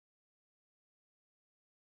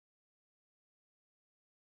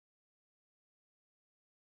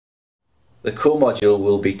The core module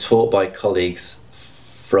will be taught by colleagues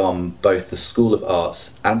from both the School of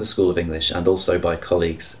Arts and the School of English, and also by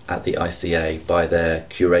colleagues at the ICA, by their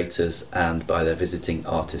curators and by their visiting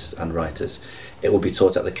artists and writers. It will be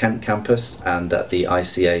taught at the Kent campus and at the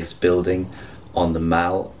ICA's building on the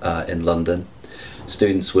Mall in London.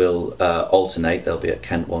 Students will alternate. They'll be at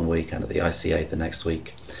Kent one week and at the ICA the next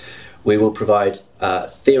week. We will provide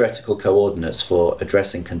theoretical coordinates for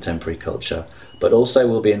addressing contemporary culture, but also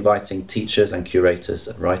we'll be inviting teachers and curators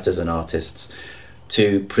and writers and artists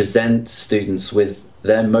to present students with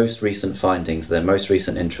their most recent findings, their most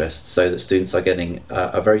recent interests, so that students are getting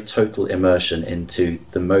a very total immersion into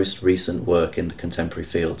the most recent work in the contemporary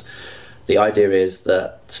field. The idea is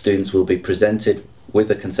that students will be presented with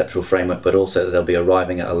a conceptual framework, but also that they'll be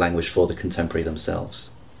arriving at a language for the contemporary themselves.